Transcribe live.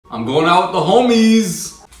I'm going out with the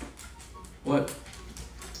homies. What?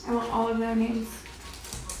 I want all of their names.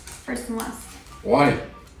 First and last. Why?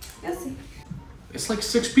 You'll see. It's like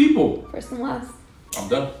 6 people. First and last. I'm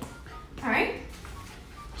done. Alright.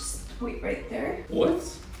 Just wait right there. What?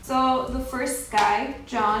 So the first guy,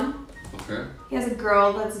 John. Okay. He has a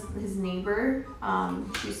girl that's his neighbor.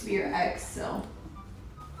 She used to be your ex, so.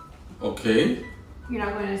 Okay. You're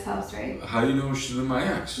not going to his house, right? How do you know she's been my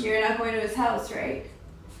ex? You're not going to his house, right?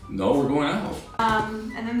 No, we're going out.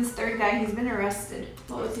 And then this third guy, he's been arrested.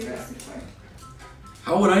 What was he arrested for?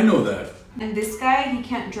 How would I know that? And this guy, he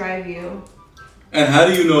can't drive you. And how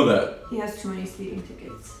do you know that? He has too many speeding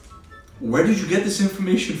tickets. Where did you get this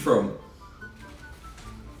information from?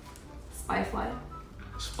 SpyFly.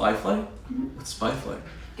 SpyFly? Mm-hmm. What's SpyFly?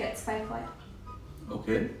 Get SpyFly.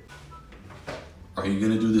 Okay. Are you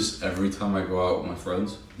gonna do this every time I go out with my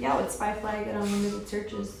friends? Yeah, with SpyFly, I get unlimited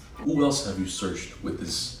searches. Who else have you searched with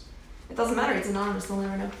this? It doesn't matter, it's anonymous, they'll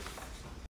never know.